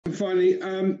Finally,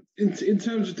 in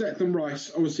terms of Declan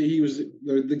Rice, obviously he was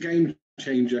the game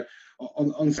changer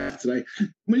on Saturday.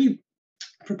 When you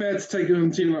prepare to take on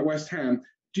a team like West Ham,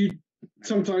 do you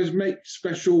sometimes make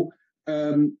special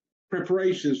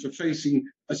preparations for facing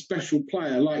a special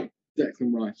player like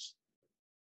Declan Rice?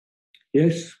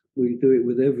 Yes, we do it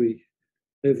with every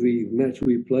match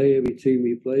we play, every team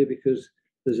we play, because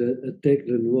there's a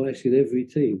Declan Rice in every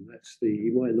team.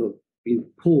 He might not be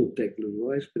called Declan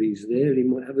Rice, but he's there. He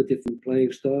might have a different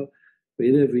playing style, but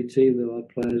in every team there are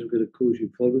players who are going to cause you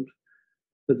problems.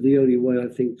 But the only way, I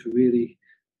think, to really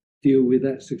deal with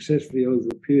that successfully over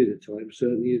a period of time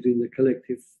certainly is in the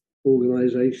collective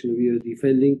organisation of your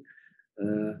defending,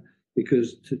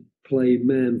 because to play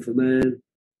man for man,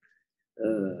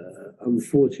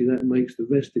 unfortunately, that makes the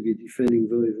rest of your defending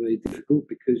very, very difficult,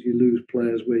 because you lose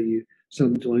players where you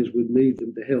sometimes would need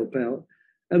them to help out.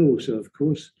 And also, of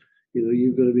course,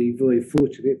 you've got to be very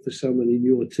fortunate for someone in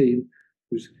your team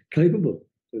who's capable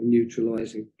of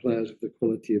neutralising players of the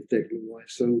quality of Declan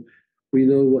Rice. So we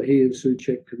know what he and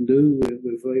Souček can do.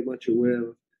 We're very much aware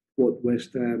of what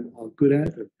West Ham are good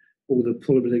at and all the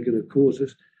problems they're going to cause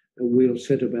us. And we'll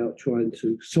set about trying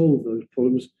to solve those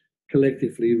problems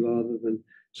collectively, rather than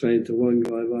saying to one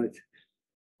guy, right,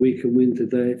 we can win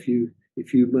today if you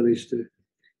manage to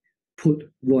put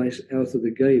Rice out of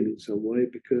the game in some way,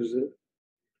 because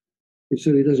it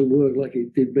certainly doesn't work like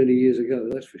it did many years ago,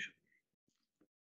 that's for sure.